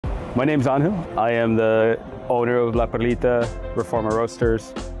My name's Angel. I am the owner of La Perlita, Reforma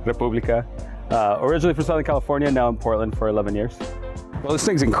Roasters, República. Originally from Southern California, now in Portland for 11 years. Well, this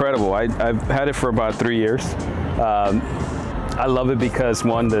thing's incredible. I've had it for about 3 years. I love it because,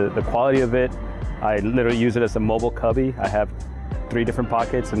 one, the quality of it. I literally use it as a mobile cubby. I have 3 different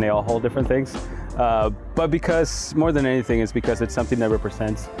pockets and they all hold different things. But because, more than anything, is because it's something that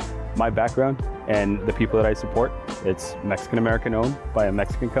represents my background and the people that I support. It's Mexican-American owned by a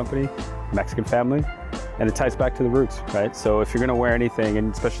Mexican company, Mexican family, and it ties back to the roots, right? So if you're gonna wear anything,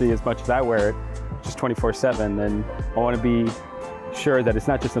 and especially as much as I wear it, just 24/7, then I wanna be sure that it's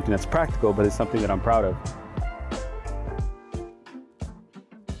not just something that's practical, but it's something that I'm proud of.